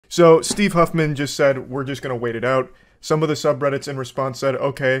So Steve Huffman just said, we're just going to wait it out. Some of the subreddits in response said,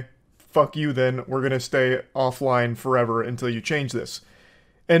 okay, fuck you then, we're going to stay offline forever until you change this.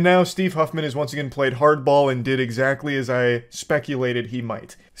 And now Steve Huffman has once again played hardball and did exactly as I speculated he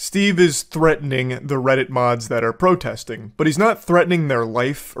might. Steve is threatening the Reddit mods that are protesting, but he's not threatening their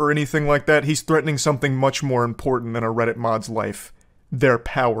life or anything like that. He's threatening something much more important than a Reddit mod's life: their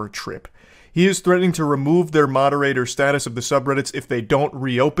power trip. He is threatening to remove their moderator status of the subreddits if they don't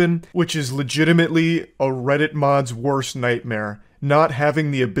reopen, which is legitimately a Reddit mod's worst nightmare. Not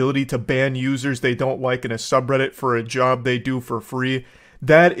having the ability to ban users they don't like in a subreddit for a job they do for free.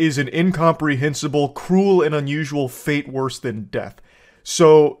 That is an incomprehensible, cruel, and unusual fate worse than death.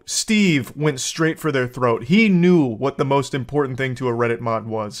 So Steve went straight for their throat. He knew what the most important thing to a Reddit mod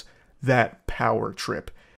was: that power trip.